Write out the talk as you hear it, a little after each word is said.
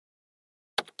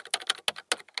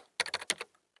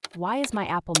Why is my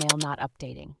Apple Mail not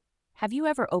updating? Have you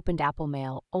ever opened Apple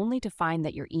Mail only to find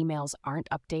that your emails aren't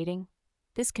updating?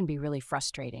 This can be really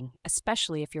frustrating,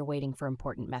 especially if you're waiting for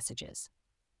important messages.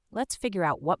 Let's figure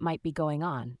out what might be going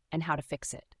on and how to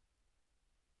fix it.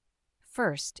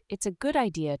 First, it's a good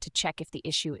idea to check if the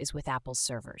issue is with Apple's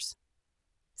servers.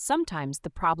 Sometimes the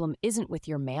problem isn't with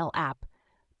your Mail app,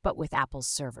 but with Apple's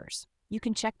servers. You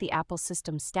can check the Apple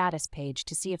System status page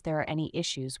to see if there are any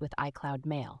issues with iCloud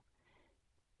Mail.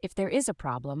 If there is a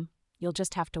problem, you'll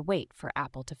just have to wait for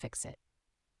Apple to fix it.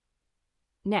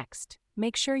 Next,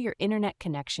 make sure your internet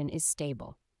connection is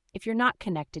stable. If you're not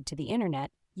connected to the internet,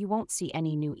 you won't see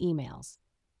any new emails.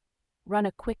 Run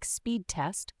a quick speed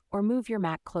test or move your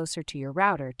Mac closer to your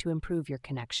router to improve your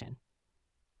connection.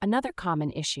 Another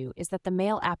common issue is that the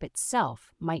Mail app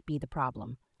itself might be the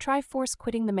problem. Try force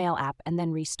quitting the Mail app and then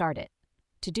restart it.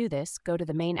 To do this, go to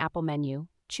the main Apple menu,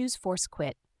 choose Force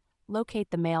Quit,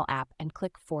 locate the Mail app and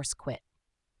click Force Quit.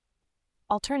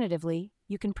 Alternatively,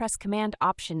 you can press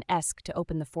Command-Option-ESC to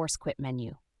open the Force Quit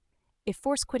menu. If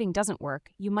force quitting doesn't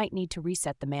work, you might need to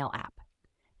reset the Mail app.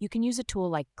 You can use a tool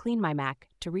like CleanMyMac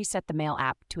to reset the Mail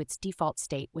app to its default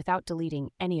state without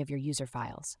deleting any of your user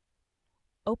files.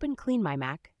 Open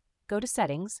CleanMyMac, go to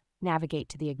Settings, navigate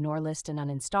to the Ignore list and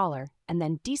Uninstaller, and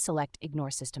then deselect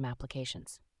Ignore System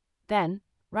Applications. Then,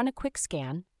 run a quick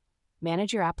scan,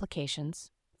 manage your applications,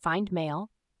 find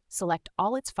Mail, select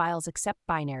all its files except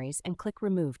binaries, and click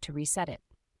Remove to reset it.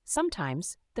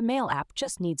 Sometimes, the Mail app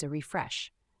just needs a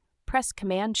refresh. Press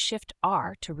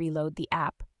Command-Shift-R to reload the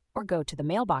app, or go to the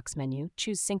Mailbox menu,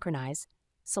 choose Synchronize,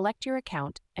 select your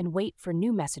account, and wait for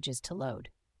new messages to load.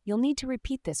 You'll need to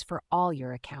repeat this for all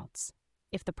your accounts.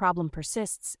 If the problem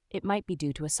persists, it might be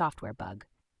due to a software bug.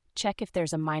 Check if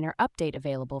there's a minor update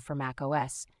available for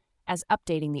macOS, as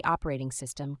updating the operating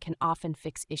system can often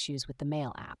fix issues with the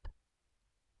Mail app.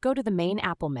 Go to the main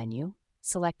Apple menu,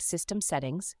 select System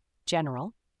Settings,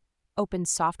 General, open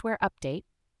Software Update,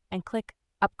 and click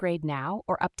Upgrade Now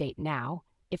or Update Now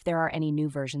if there are any new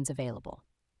versions available.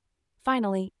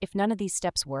 Finally, if none of these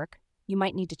steps work, you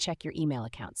might need to check your email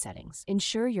account settings.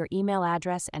 Ensure your email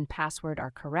address and password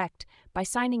are correct by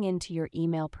signing in to your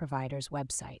email provider's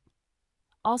website.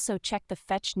 Also, check the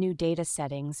Fetch New Data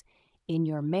settings in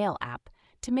your Mail app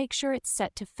to make sure it's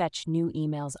set to fetch new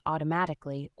emails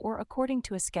automatically or according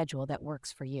to a schedule that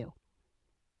works for you.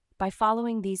 By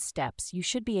following these steps, you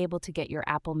should be able to get your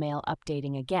Apple Mail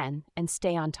updating again and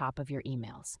stay on top of your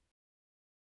emails.